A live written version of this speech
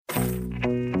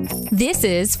This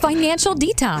is Financial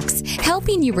Detox,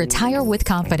 helping you retire with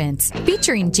confidence,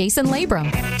 featuring Jason Labrum,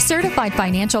 certified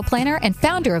financial planner and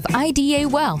founder of IDA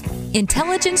Wealth,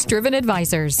 intelligence-driven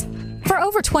advisors. For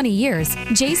over 20 years,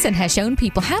 Jason has shown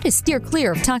people how to steer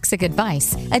clear of toxic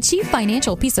advice, achieve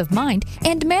financial peace of mind,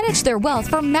 and manage their wealth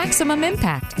for maximum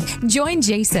impact. Join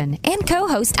Jason and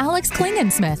co-host Alex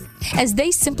Klingensmith as they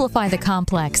simplify the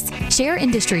complex, share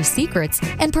industry secrets,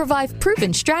 and provide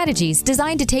proven strategies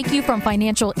designed to take you from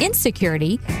financial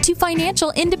insecurity to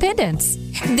financial independence.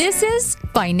 This is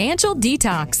Financial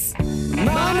Detox.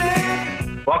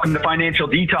 Welcome to Financial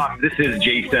Detox. This is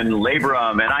Jason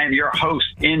Labrum, and I am your host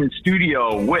in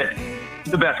studio with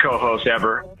the best co-host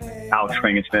ever, Alex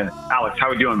Klingensmith. Alex, how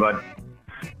are we doing, bud?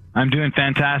 I'm doing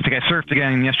fantastic. I surfed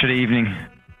again yesterday evening.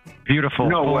 Beautiful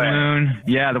full moon.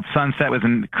 Yeah, the sunset was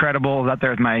incredible. I was out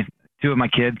there with two of my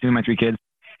three kids,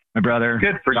 my brother.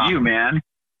 Good for you, man.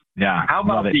 Yeah. How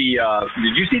about did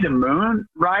you see the moon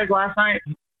rise last night?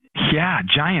 Yeah,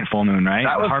 giant full moon, right?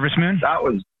 That was harvest moon? That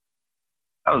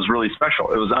was really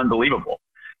special. It was unbelievable.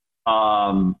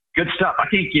 Good stuff. I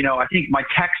think my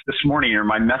text this morning or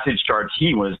my message to our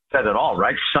team said it all,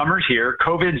 right? Summer's here.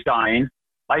 COVID's dying.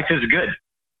 Life is good.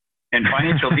 And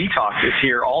Financial Detox is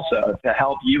here also to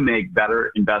help you make better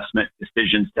investment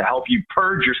decisions, to help you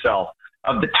purge yourself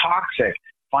of the toxic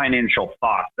financial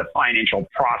thoughts, the financial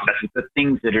processes, the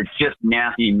things that are just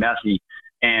nasty, messy,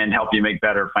 and help you make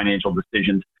better financial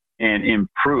decisions and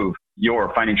improve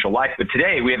your financial life. But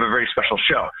today we have a very special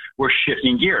show. We're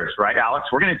shifting gears, right,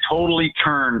 Alex? We're going to totally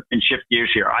turn and shift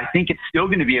gears here. I think it's still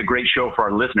going to be a great show for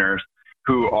our listeners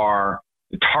who are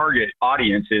the target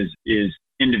audience is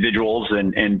individuals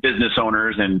and business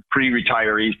owners and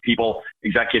pre-retirees, people,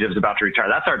 executives about to retire.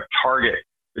 That's our target.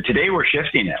 But today we're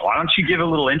shifting it. Why don't you give a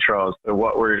little intro to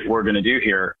what we're going to do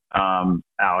here,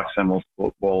 Alex, and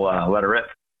we'll let her rip.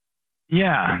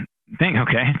 Yeah. Thank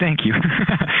you.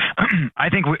 I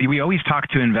think we always talk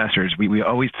to investors. We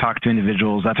always talk to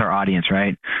individuals. That's our audience,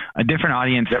 right? A different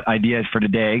audience ideas for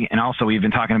today. And also we've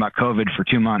been talking about COVID for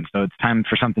 2 months. So it's time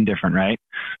for something different, right?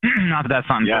 Not that that's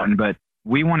not important, but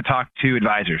we want to talk to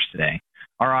advisors today.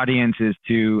 Our audience is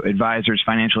to advisors,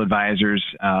 financial advisors,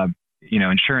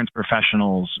 insurance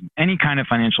professionals, any kind of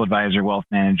financial advisor, wealth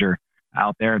manager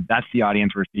out there. That's the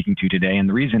audience we're speaking to today. And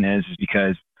the reason is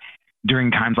because during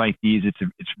times like these, it's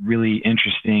really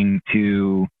interesting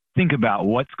to think about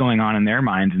what's going on in their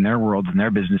minds, in their worlds, in their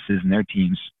businesses, and their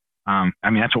teams.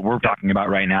 That's what we're talking about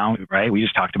right now, right? We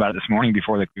just talked about it this morning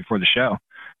before the show.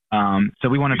 So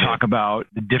we want to talk about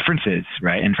the differences,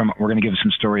 right? And we're going to give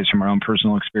some stories from our own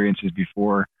personal experiences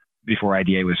before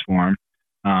IDA was formed,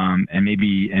 and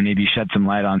maybe shed some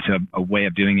light onto a way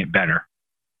of doing it better.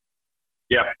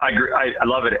 Yeah, I agree. I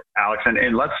love it, Alex.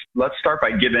 And let's start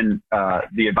by giving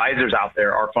the advisors out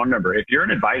there our phone number. If you're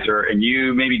an advisor and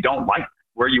you maybe don't like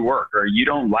where you work, or you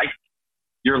don't like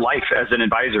your life as an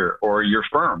advisor or your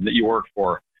firm that you work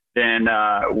for, then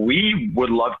we would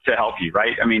love to help you,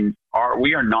 right? I mean,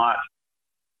 we are not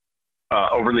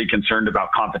overly concerned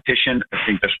about competition. I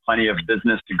think there's plenty of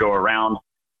business to go around.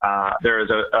 There is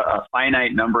a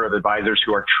finite number of advisors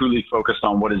who are truly focused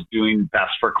on what is doing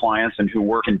best for clients and who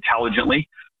work intelligently.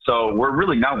 So we're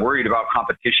really not worried about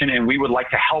competition, and we would like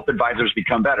to help advisors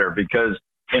become better, because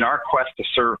in our quest to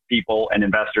serve people and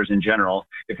investors in general,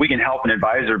 if we can help an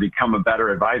advisor become a better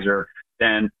advisor,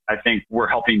 then I think we're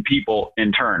helping people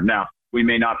in turn. Now, we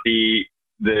may not be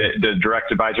the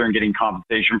direct advisor and getting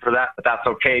compensation for that, but that's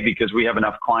okay because we have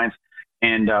enough clients.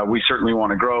 And we certainly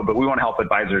want to grow, but we want to help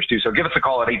advisors too. So give us a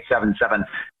call at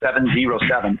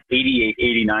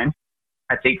 877-707-8889.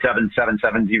 That's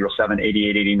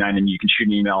 877-707-8889. And you can shoot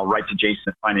an email right to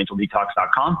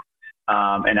jason@financialdetox.com.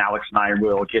 And Alex and I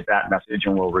will get that message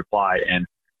and we'll reply and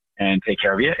take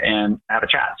care of you and have a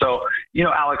chat. So,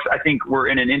 Alex, I think we're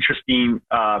in an interesting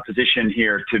position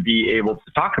here to be able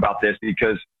to talk about this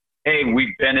because, hey,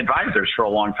 we've been advisors for a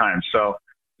long time. So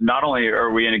not only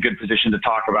are we in a good position to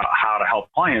talk about how to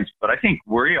help clients, but I think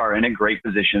we are in a great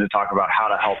position to talk about how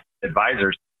to help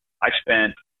advisors. I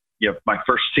spent my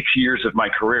first 6 years of my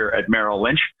career at Merrill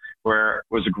Lynch, where it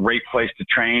was a great place to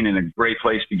train and a great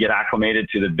place to get acclimated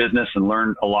to the business and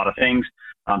learn a lot of things.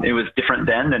 It was different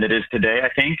then than it is today, I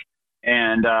think.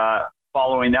 And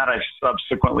following that, I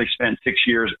subsequently spent 6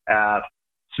 years at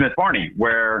Smith Barney,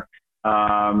 where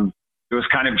it was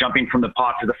kind of jumping from the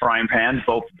pot to the frying pan.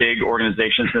 Both big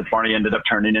organizations. Smith Barney ended up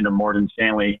turning into Morgan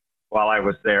Stanley while I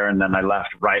was there, and then I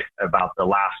left right about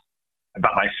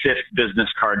my fifth business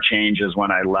card change is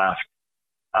when I left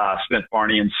Smith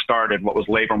Barney and started what was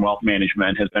Labrum Wealth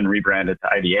Management, has been rebranded to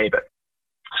IDA. But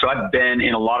so I've been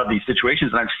in a lot of these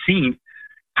situations, and I've seen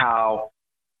how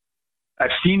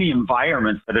I've seen the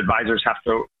environments that advisors have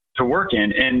to work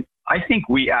in. And I think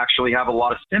we actually have a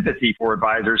lot of sympathy for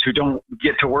advisors who don't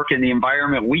get to work in the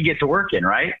environment we get to work in,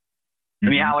 right? I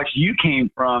mean, Alex, you came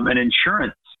from an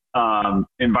insurance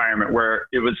environment where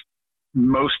it was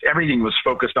everything was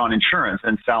focused on insurance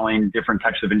and selling different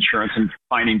types of insurance and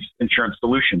finding insurance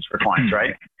solutions for clients,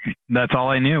 right? That's all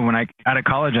I knew. When out of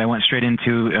college, I went straight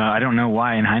into, I don't know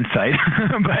why in hindsight,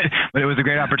 but it was a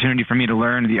great opportunity for me to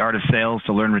learn the art of sales,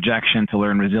 to learn rejection, to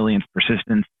learn resilience,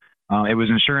 persistence. It was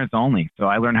insurance only. So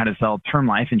I learned how to sell term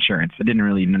life insurance. I didn't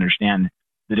really even understand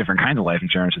the different kinds of life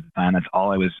insurance at the time. That's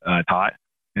all I was taught.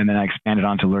 And then I expanded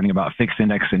on to learning about fixed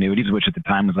index annuities, which at the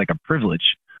time was like a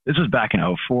privilege. This was back in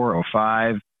 04,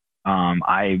 05.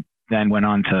 I then went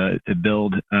on to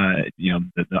build,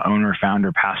 the owner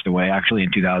founder passed away actually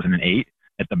in 2008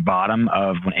 at the bottom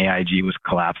of when AIG was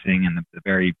collapsing and the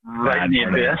very right in the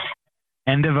abyss.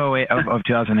 End of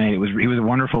 2008. He was a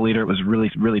wonderful leader. It was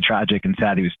really, really tragic and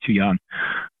sad. He was too young,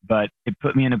 but it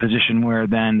put me in a position where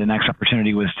then the next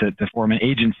opportunity was to form an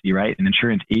agency, right? An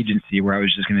insurance agency where I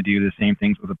was just going to do the same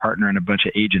things with a partner and a bunch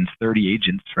of agents, 30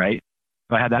 agents, right?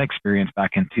 So I had that experience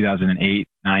back in 2008,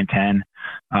 9, 10.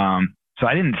 So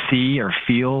I didn't see or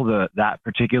feel the debt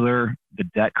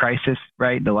crisis,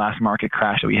 right? The last market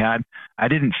crash that we had. I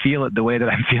didn't feel it the way that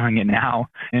I'm feeling it now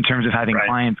in terms of having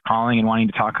clients calling and wanting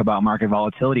to talk about market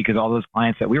volatility, because all those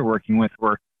clients that we were working with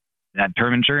had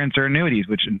term insurance or annuities,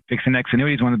 which fixed index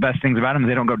annuities, one of the best things about them is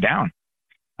they don't go down.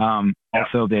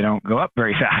 Also, they don't go up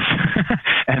very fast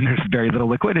and there's very little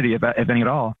liquidity, if any at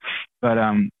all. But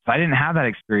I didn't have that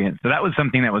experience. So that was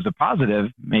something that was a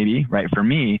positive, maybe, right, for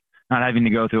me, not having to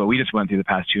go through what we just went through the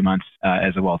past 2 months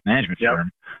as a wealth management firm.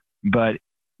 But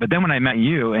then when I met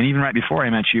you, and even right before I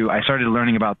met you, I started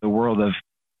learning about the world of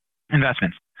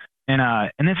investments.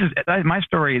 And this is my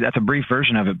story. That's a brief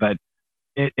version of it, but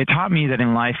it taught me that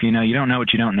in life, you don't know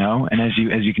what you don't know. And as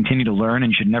you continue to learn,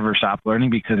 and you should never stop learning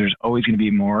because there's always going to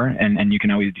be more and you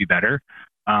can always do better.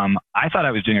 I thought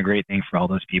I was doing a great thing for all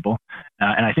those people.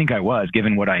 And I think I was,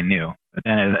 given what I knew. But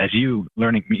then as you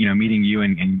learning, meeting you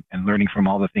and learning from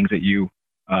all the things that you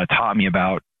taught me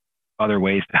about other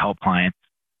ways to help clients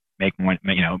make money,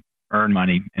 earn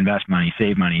money, invest money,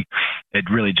 save money, it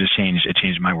really just changed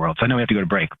my world. So I know we have to go to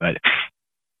break, but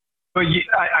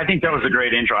I think that was a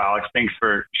great intro, Alex. Thanks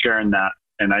for sharing that.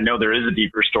 And I know there is a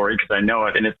deeper story because I know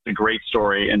it, and it's a great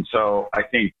story. And so I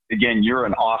think, again, you're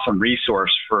an awesome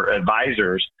resource for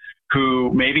advisors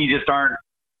who maybe just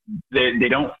they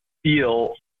don't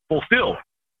feel fulfilled.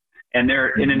 And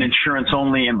they're in an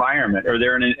insurance-only environment, or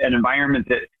they're in an environment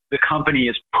that the company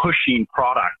is pushing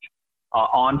product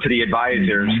onto the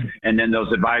advisors. And then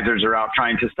those advisors are out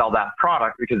trying to sell that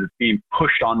product because it's being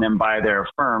pushed on them by their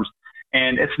firms.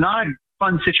 And it's not a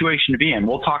fun situation to be in.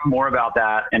 We'll talk more about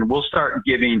that, and we'll start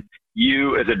giving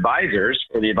you as advisors,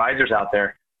 or the advisors out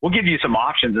there, we'll give you some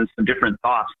options and some different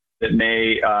thoughts that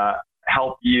may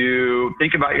help you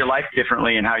think about your life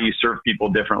differently and how you serve people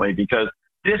differently, because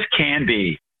this can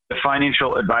be, the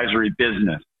financial advisory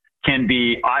business can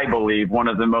be, I believe, one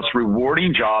of the most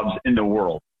rewarding jobs in the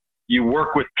world. You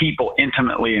work with people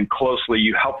intimately and closely.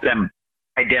 You help them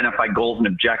identify goals and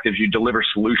objectives. You deliver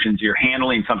solutions. You're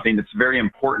handling something that's very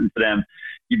important for them.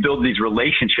 You build these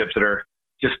relationships that are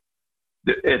just,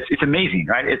 it's amazing,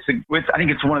 right? I think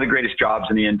it's one of the greatest jobs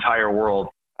in the entire world.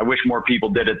 I wish more people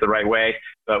did it the right way,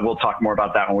 but we'll talk more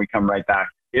about that when we come right back.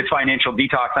 It's Financial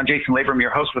Detox. I'm Jason Labrum,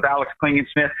 your host with Alex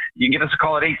Klingen-Smith. You can give us a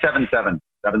call at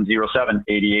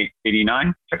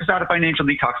 877-707-8889. Check us out at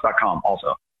financialdetox.com.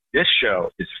 Also, this show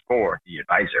is for the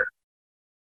advisor.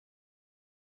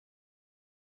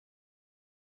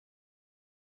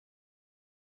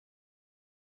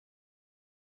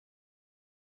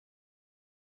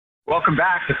 Welcome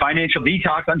back to Financial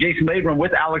Detox. I'm Jason Labrum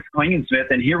with Alex Klingen-Smith,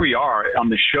 and here we are on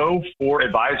the show for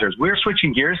advisors. We're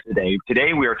switching gears today.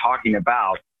 Today we are talking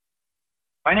about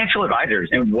financial advisors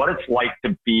and what it's like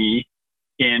to be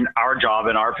in our job,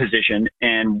 in our position.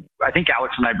 And I think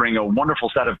Alex and I bring a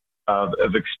wonderful set of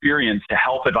experience to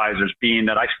help advisors, being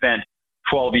that I spent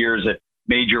 12 years at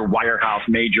major wirehouse,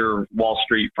 major Wall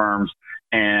Street firms,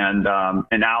 and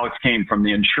Alex came from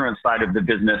the insurance side of the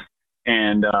business.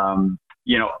 And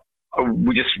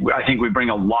I think we bring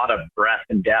a lot of breadth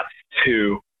and depth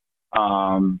to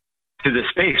the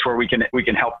space where we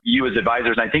can help you as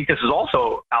advisors. And I think this is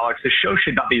also, Alex, this show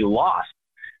should not be lost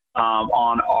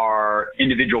on our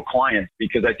individual clients,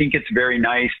 because I think it's very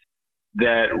nice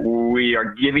that we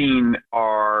are giving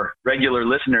our regular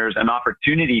listeners an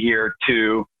opportunity here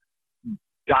to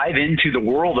dive into the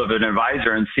world of an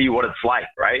advisor and see what it's like,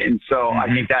 right? And so I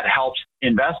think that helps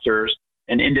investors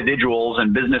and individuals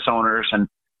and business owners. And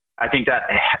I think that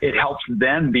it helps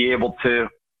them be able to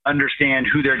understand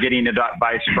who they're getting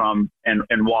advice from and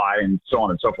why, and so on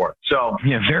and so forth. So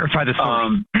yeah, verify the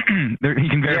source. You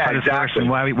can verify the source and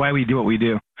why we do what we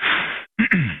do.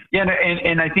 Yeah,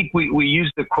 and I think we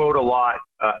use the quote a lot.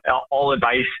 All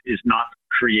advice is not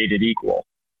created equal,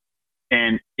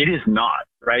 and it is not,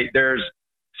 right? There's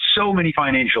so many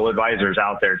financial advisors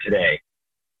out there today,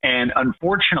 and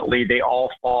unfortunately, they all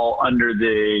fall under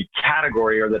the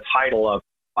category or the title of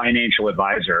financial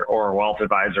advisor or wealth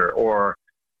advisor or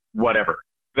whatever.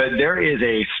 But there is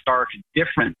a stark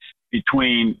difference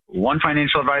between one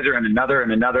financial advisor and another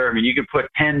and another. I mean, you could put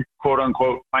 10 quote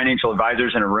unquote financial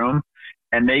advisors in a room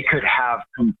and they could have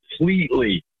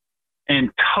completely and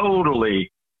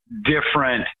totally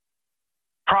different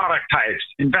product types,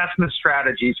 investment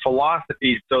strategies,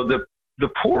 philosophies. So the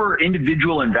poor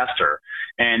individual investor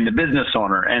and the business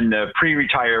owner and the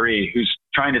pre-retiree who's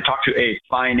trying to talk to a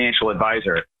financial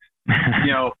advisor,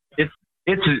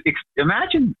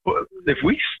 imagine if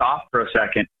we stop for a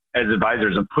second as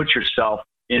advisors and put yourself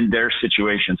in their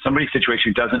situation, somebody's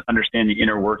situation who doesn't understand the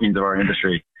inner workings of our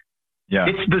industry. Yeah.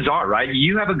 It's bizarre, right?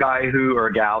 You have a guy or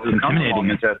a gal who comes along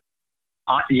and says,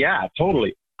 yeah,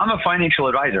 totally. I'm a financial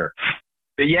advisor.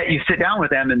 But yet you sit down with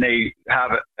them and they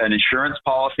have an insurance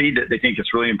policy that they think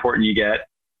it's really important you get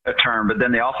a term, but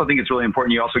then they also think it's really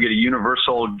important you also get a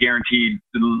universal guaranteed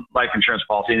life insurance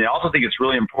policy. And they also think it's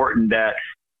really important that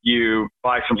you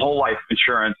buy some whole life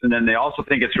insurance. And then they also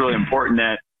think it's really important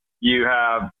that you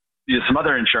have some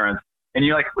other insurance. And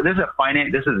you're like, well, this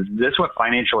is what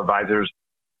financial advisors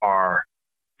are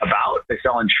about. They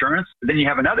sell insurance. But then you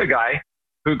have another guy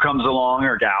who comes along,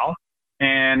 or gal,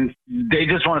 and they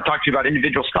just want to talk to you about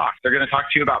individual stocks. They're going to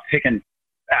talk to you about picking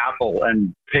Apple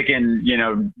and picking,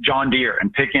 John Deere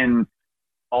and picking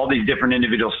all these different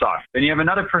individual stocks. Then you have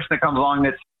another person that comes along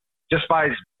that just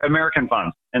buys American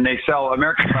funds, and they sell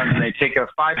American funds and they take a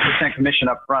 5% commission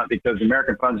up front because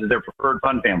American funds is their preferred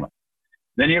fund family.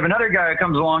 Then you have another guy that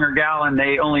comes along, or gal, and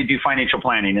they only do financial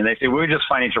planning, and they say, we're just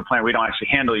financial planning. We don't actually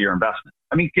handle your investment.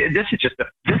 I mean, this is just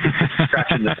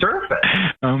scratching the surface.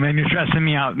 Oh man, you're stressing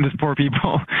me out, these poor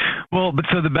people. Well, but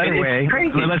so the better way,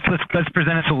 let's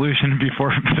present a solution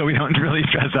so we don't really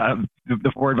stress out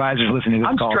the poor advisors listening to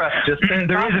this call. I'm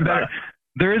stressed.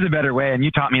 There is a better way, and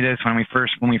you taught me this when we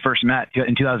first met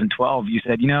in 2012. You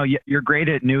said, you're great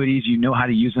at annuities, you know how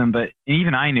to use them, but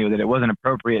even I knew that it wasn't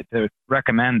appropriate to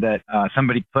recommend that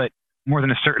somebody put more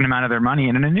than a certain amount of their money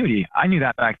in an annuity. I knew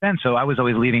that back then, so I was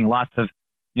always leaving lots of,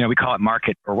 we call it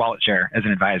market or wallet share as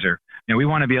an advisor. We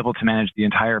want to be able to manage the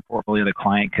entire portfolio of the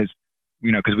client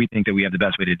because we think that we have the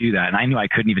best way to do that. And I knew I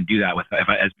couldn't even do that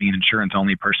as being an insurance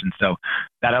only person. So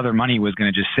that other money was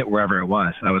going to just sit wherever it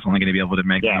was. I was only going to be able to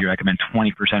maybe recommend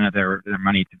 20% of their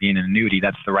money to be in an annuity.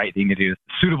 That's the right thing to do,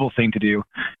 the suitable thing to do.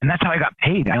 And that's how I got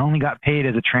paid. I only got paid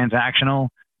as a transactional,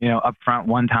 upfront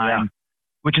one time,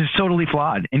 which is totally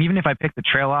flawed. And even if I picked the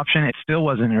trail option, it still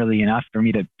wasn't really enough for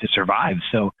me to survive.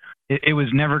 So it was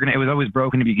it was always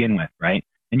broken to begin with. Right.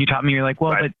 And you taught me, you're like,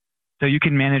 well, but so you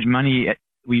can manage money at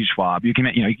We use Schwab. You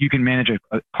can manage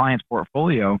a client's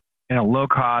portfolio in a low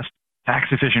cost, tax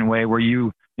efficient way where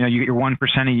you get your 1%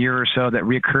 a year or so that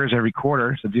reoccurs every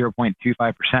quarter. So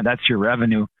 0.25%, that's your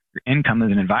revenue, your income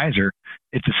as an advisor.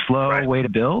 It's a slow way to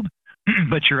build,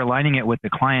 but you're aligning it with the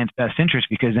client's best interest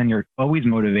because then you're always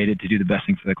motivated to do the best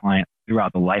thing for the client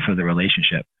throughout the life of the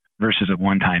relationship versus a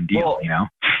one-time deal,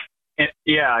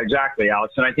 Yeah, exactly,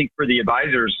 Alex. And I think for the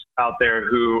advisors out there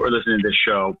who are listening to this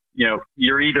show,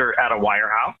 you're either at a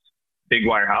wirehouse, big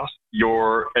wirehouse,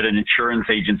 you're at an insurance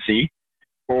agency,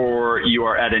 or you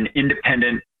are at an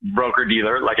independent broker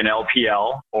dealer like an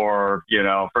LPL or,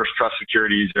 First Trust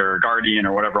Securities or Guardian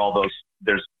or whatever, all those,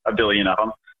 there's a billion of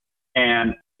them.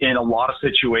 And in a lot of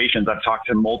situations, I've talked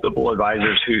to multiple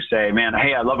advisors who say, man,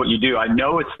 hey, I love what you do. I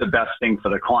know it's the best thing for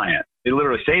the client. They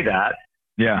literally say that.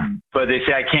 Yeah. But they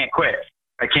say, I can't quit.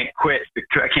 I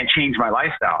can't change my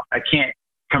lifestyle. I can't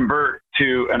convert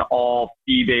to an all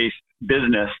fee-based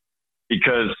business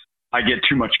because I get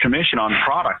too much commission on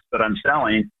products that I'm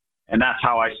selling. And that's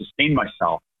how I sustain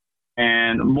myself.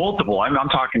 And I'm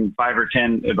talking 5 or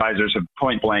 10 advisors have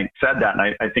point blank said that.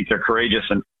 And I think they're courageous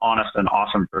and honest and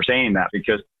awesome for saying that,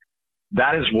 because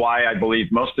that is why I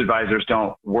believe most advisors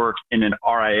don't work in an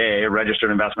RIA, a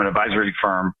registered investment advisory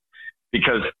firm,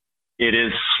 because it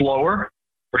is slower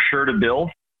for sure to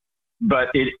build, but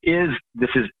this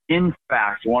is in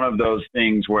fact one of those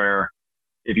things where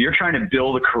if you're trying to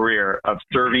build a career of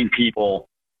serving people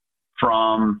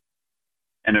from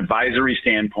an advisory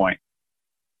standpoint,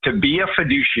 to be a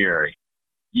fiduciary,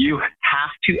 you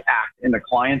have to act in the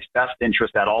client's best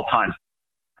interest at all times.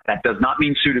 That does not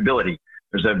mean suitability.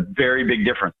 There's a very big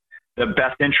difference. The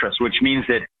best interest, which means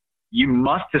that you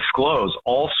must disclose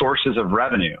all sources of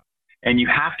revenue, and you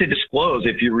have to disclose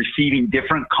if you're receiving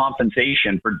different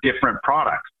compensation for different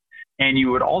products. And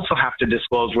you would also have to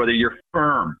disclose whether your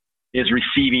firm is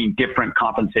receiving different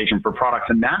compensation for products.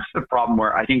 And that's the problem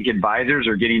where I think advisors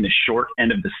are getting the short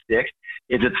end of the stick.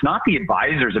 Is it's not the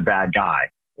advisor's a bad guy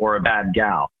or a bad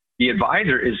gal. The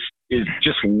advisor is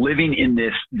just living in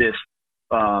this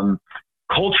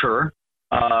culture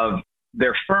of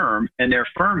their firm, and their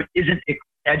firm isn't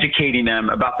educating them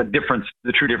about the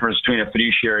true difference between a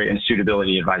fiduciary and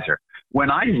suitability advisor.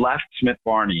 When I left Smith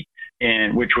Barney,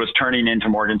 which was turning into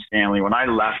Morgan Stanley, when I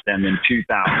left them in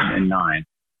 2009,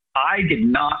 I did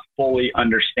not fully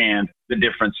understand the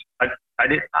difference.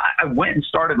 I went and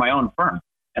started my own firm,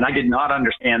 and I did not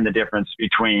understand the difference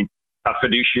between a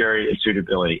fiduciary and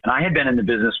suitability. And I had been in the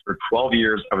business for 12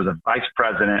 years. I was a vice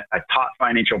president. I taught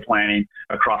financial planning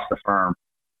across the firm.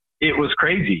 It was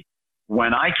crazy.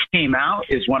 When I came out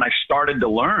is when I started to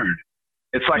learn.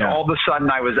 It's like all of a sudden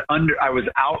I was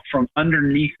out from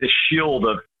underneath the shield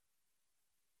of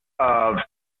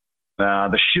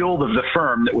the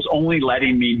firm that was only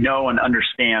letting me know and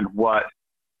understand what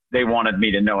they wanted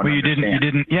me to know and understand.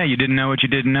 You didn't know what you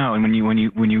didn't know. And when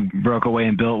you broke away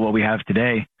and built what we have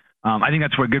today, I think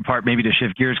that's a good part maybe to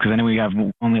shift gears, because I know we have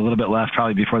only a little bit left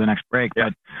probably before the next break,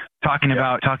 but talking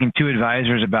to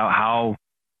advisors about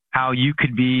how you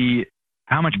could be,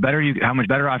 how much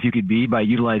better off you could be by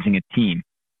utilizing a team,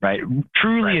 right?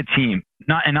 Truly a team,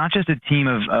 not just a team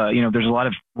of, there's a lot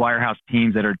of wirehouse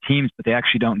teams that are teams, but they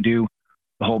actually don't do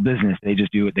the whole business. They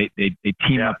just do it. They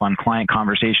team up on client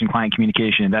conversation, client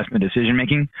communication, investment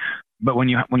decision-making. But when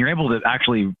you're able to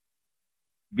actually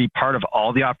be part of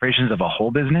all the operations of a whole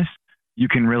business, you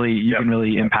can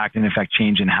really impact and affect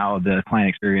change in how the client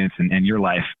experience and your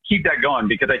life. Keep that going,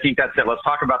 because I think that's it. Let's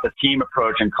talk about the team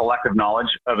approach and collective knowledge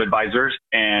of advisors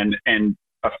and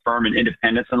a firm and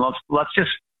independence. And let's just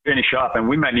finish up. And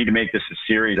we might need to make this a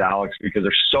series, Alex, because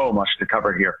there's so much to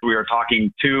cover here. We are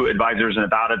talking to advisors and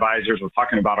about advisors. We're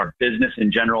talking about our business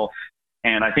in general.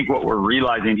 And I think what we're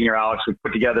realizing here, Alex, we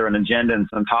put together an agenda and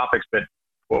some topics, but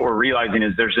what we're realizing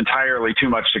is there's entirely too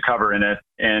much to cover in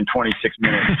 26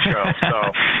 minutes show.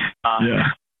 So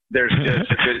there's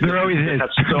there always is. Has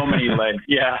so many legs.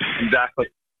 Yeah, exactly.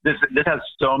 This has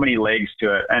so many legs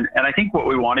to it. And I think what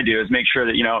we want to do is make sure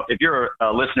that, if you're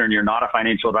a listener and you're not a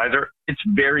financial advisor, it's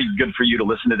very good for you to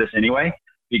listen to this anyway,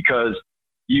 because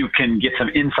you can get some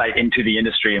insight into the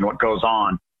industry and what goes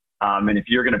on. And if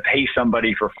you're going to pay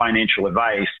somebody for financial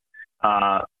advice,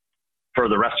 for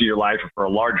the rest of your life or for a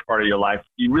large part of your life,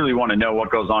 you really want to know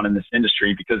what goes on in this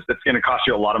industry, because that's going to cost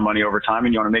you a lot of money over time,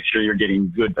 and you want to make sure you're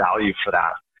getting good value for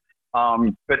that.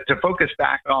 But to focus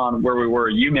back on where we were,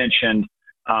 you mentioned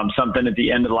something at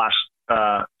the end of the last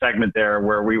segment there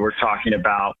where we were talking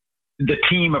about the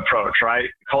team approach, right?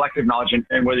 Collective knowledge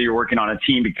and whether you're working on a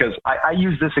team, because I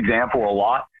use this example a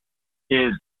lot.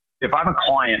 Is if I'm a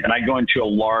client and I go into a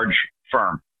large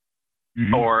firm,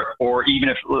 mm-hmm. or even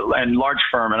if and large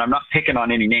firm, and I'm not picking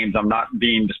on any names, I'm not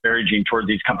being disparaging toward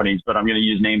these companies, but I'm going to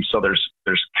use names so there's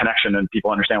connection and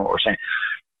people understand what we're saying.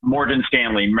 Morgan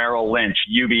Stanley, Merrill Lynch,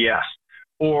 UBS,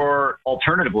 or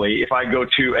alternatively, if I go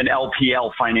to an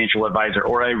LPL financial advisor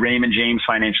or a Raymond James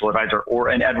financial advisor or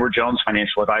an Edward Jones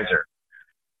financial advisor.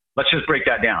 Let's just break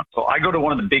that down. So I go to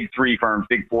one of the big three firms,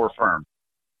 big four firms.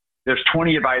 There's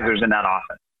 20 advisors in that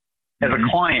office. As a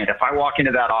client, if I walk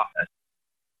into that office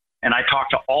and I talk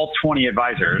to all 20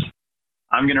 advisors,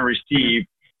 I'm going to receive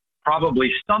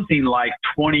probably something like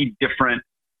 20 different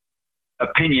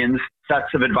opinions,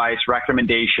 sets of advice,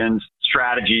 recommendations,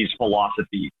 strategies,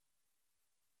 philosophies.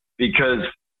 Because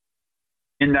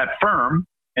in that firm,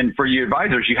 and for you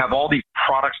advisors, you have all these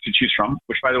products to choose from,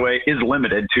 which, by the way, is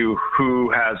limited to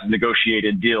who has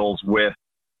negotiated deals with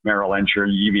Merrill Lynch or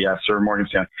UBS or Morgan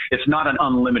Stanley. It's not an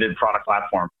unlimited product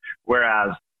platform.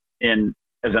 Whereas as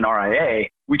an RIA,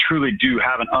 we truly do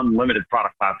have an unlimited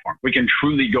product platform. We can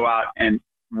truly go out and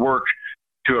work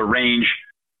to arrange,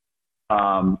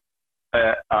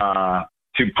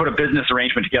 to put a business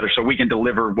arrangement together so we can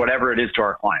deliver whatever it is to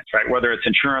our clients, right? Whether it's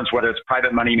insurance, whether it's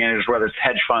private money managers, whether it's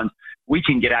hedge funds, we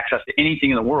can get access to anything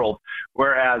in the world.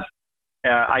 Whereas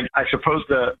I suppose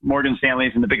the Morgan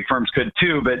Stanleys and the big firms could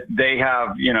too, but they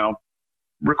have,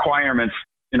 requirements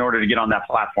in order to get on that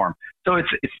platform. So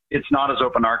it's not as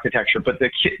open architecture. But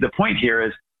the point here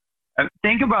is,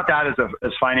 think about that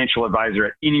as financial advisor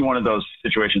at any one of those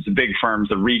situations, the big firms,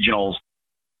 the regionals.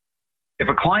 If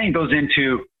a client goes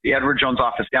into the Edward Jones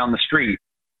office down the street,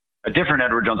 a different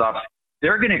Edward Jones office,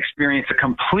 they're going to experience a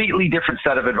completely different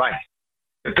set of advice.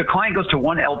 If the client goes to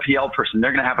one LPL person,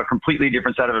 they're going to have a completely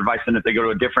different set of advice than if they go to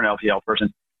a different LPL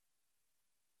person.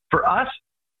 For us,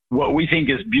 what we think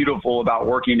is beautiful about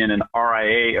working in an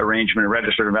RIA arrangement, a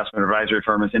registered investment advisory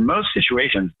firm, is in most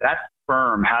situations, that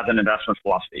firm has an investment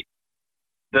philosophy.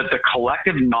 That the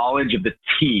collective knowledge of the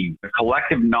team, the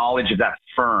collective knowledge of that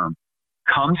firm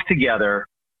comes together,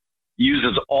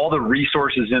 uses all the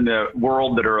resources in the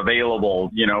world that are available,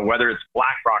 whether it's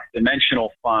BlackRock,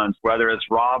 Dimensional Funds, whether it's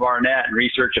Rob Arnett and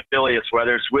Research Affiliates,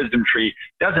 whether it's WisdomTree,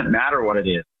 doesn't matter what it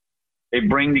is. They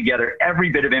bring together every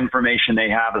bit of information they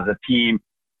have as a team,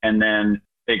 and then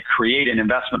they create an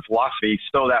investment philosophy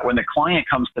so that when the client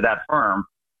comes to that firm,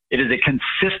 it is a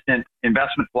consistent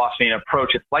investment philosophy and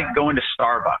approach. It's like going to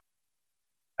Starbucks.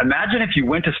 Imagine if you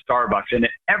went to Starbucks and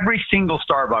every single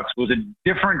Starbucks was a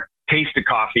different taste of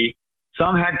coffee.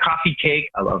 Some had coffee cake.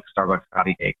 I love Starbucks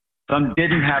coffee cake. Some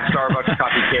didn't have Starbucks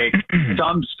coffee cake.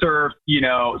 Some served,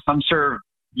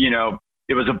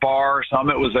 it was a bar. Some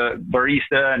it was a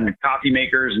barista and coffee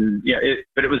makers,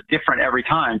 but it was different every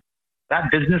time. That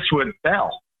business would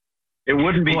fail. It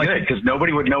wouldn't be good because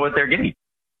nobody would know what they're getting.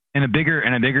 And a bigger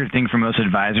thing for most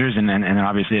advisors, and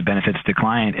obviously it benefits the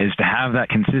client, is to have that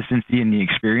consistency in the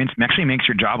experience. It actually makes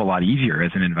your job a lot easier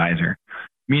as an advisor,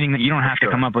 meaning that you don't have to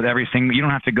come up with everything. You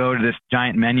don't have to go to this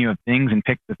giant menu of things and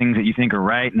pick the things that you think are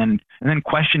right, and then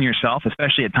question yourself,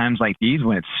 especially at times like these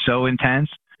when it's so intense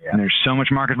and there's so much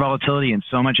market volatility and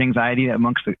so much anxiety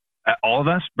amongst all of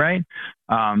us, right?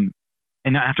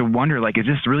 And not have to wonder, is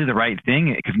this really the right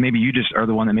thing? Because maybe you just are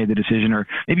the one that made the decision, or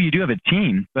maybe you do have a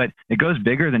team, but it goes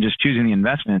bigger than just choosing the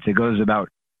investments. It goes into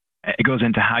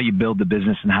how you build the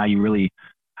business and how you really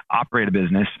operate a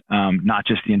business, not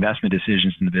just the investment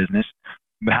decisions in the business,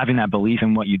 but having that belief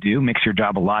in what you do makes your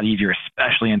job a lot easier,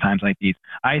 especially in times like these.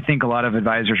 I think a lot of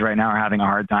advisors right now are having a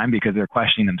hard time because they're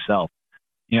questioning themselves.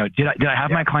 Did I have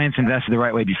my clients invested the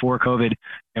right way before COVID?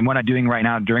 And what I'm doing right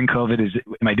now during COVID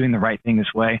am I doing the right thing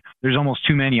this way? There's almost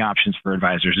too many options for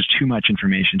advisors. There's too much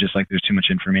information, just like there's too much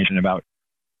information about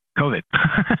COVID.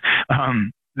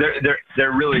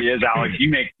 There really is, Alex.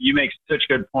 You make such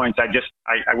good points. I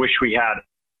wish we had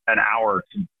an hour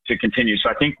to continue. So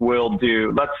I think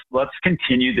let's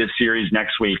continue this series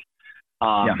next week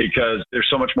because there's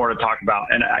so much more to talk about.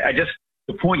 And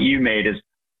the point you made is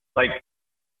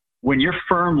when your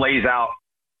firm lays out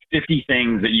 50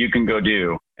 things that you can go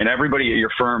do and everybody at your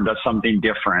firm does something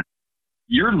different,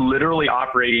 you're literally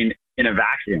operating in a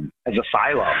vacuum as a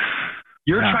silo.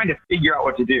 You're trying to figure out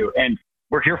what to do. And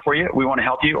we're here for you. We want to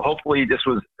help you. Hopefully this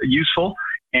was useful,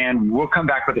 and we'll come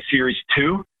back with a series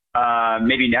 2,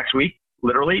 maybe next week,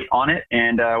 literally on it.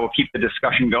 And we'll keep the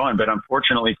discussion going. But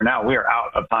unfortunately for now, we are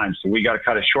out of time. So we got to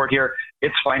cut it short here.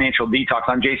 It's Financial Detox.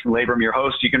 I'm Jason Labrum, your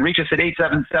host. You can reach us at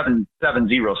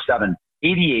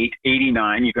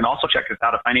 877-707-8889. You can also check us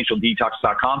out at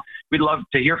financialdetox.com. We'd love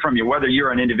to hear from you, whether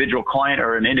you're an individual client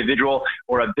or an individual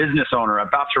or a business owner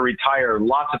about to retire,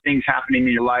 lots of things happening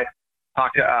in your life.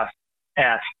 Talk to us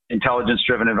at Intelligence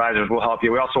Driven Advisors. We'll help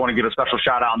you. We also want to give a special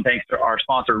shout out and thanks to our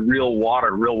sponsor, Real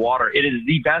Water. Real Water. It is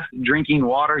the best drinking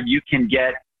water you can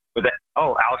get with it.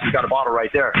 Oh, Alex, you got a bottle right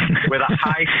there with a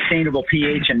high sustainable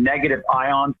pH and negative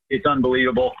ions. It's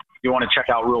unbelievable. You want to check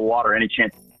out Real Water any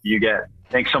chance you get.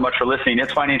 Thanks so much for listening.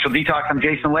 It's Financial Detox. I'm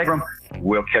Jason Labrum.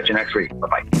 We'll catch you next week.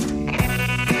 Bye-bye.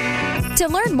 To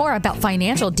learn more about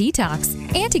Financial Detox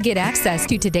and to get access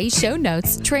to today's show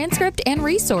notes, transcript, and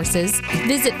resources,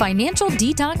 visit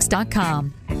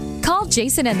financialdetox.com. Call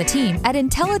Jason and the team at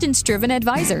Intelligence Driven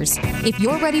Advisors. If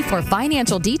you're ready for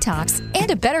financial detox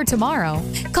and a better tomorrow,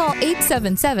 call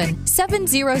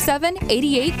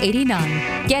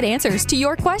 877-707-8889. Get answers to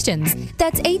your questions.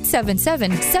 That's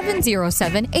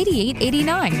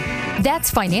 877-707-8889. That's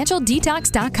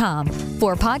financialdetox.com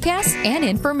for podcasts and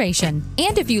information.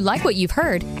 And if you like what you've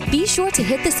heard, be sure to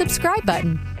hit the subscribe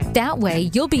button. That way,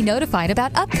 you'll be notified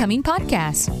about upcoming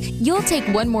podcasts. You'll take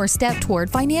one more step toward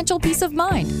financial peace of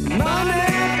mind.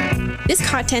 This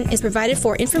content is provided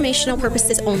for informational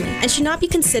purposes only and should not be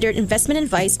considered investment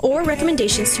advice or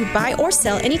recommendations to buy or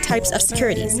sell any types of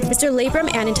securities. Mr. Labrum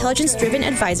and Intelligence-Driven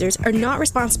Advisors are not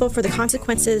responsible for the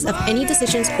consequences of any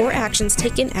decisions or actions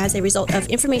taken as a result of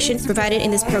information provided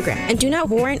in this program and do not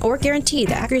warrant or guarantee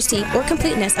the accuracy or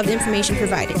completeness of the information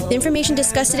provided. The information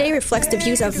discussed today reflects the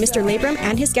views of Mr. Labrum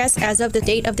and his guests as of the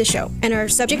date of the show and are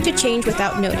subject to change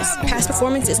without notice. Past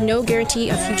performance is no guarantee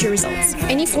of future results.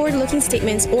 Any forward-looking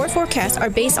statements or forecasts forecasts are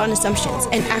based on assumptions,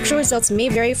 and actual results may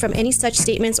vary from any such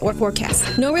statements or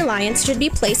forecasts. No reliance should be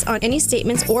placed on any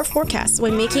statements or forecasts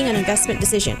when making an investment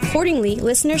decision. Accordingly,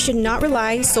 listeners should not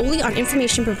rely solely on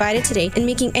information provided today in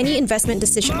making any investment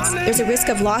decisions. There's a risk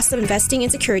of loss of investing in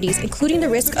securities, including the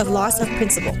risk of loss of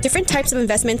principal. Different types of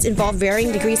investments involve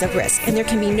varying degrees of risk, and there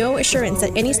can be no assurance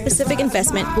that any specific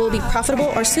investment will be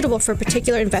profitable or suitable for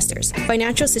particular investors,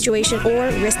 financial situation,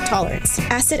 or risk tolerance.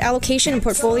 Asset allocation and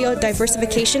portfolio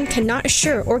diversification cannot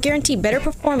assure or guarantee better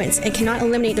performance and cannot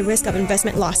eliminate the risk of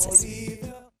investment losses.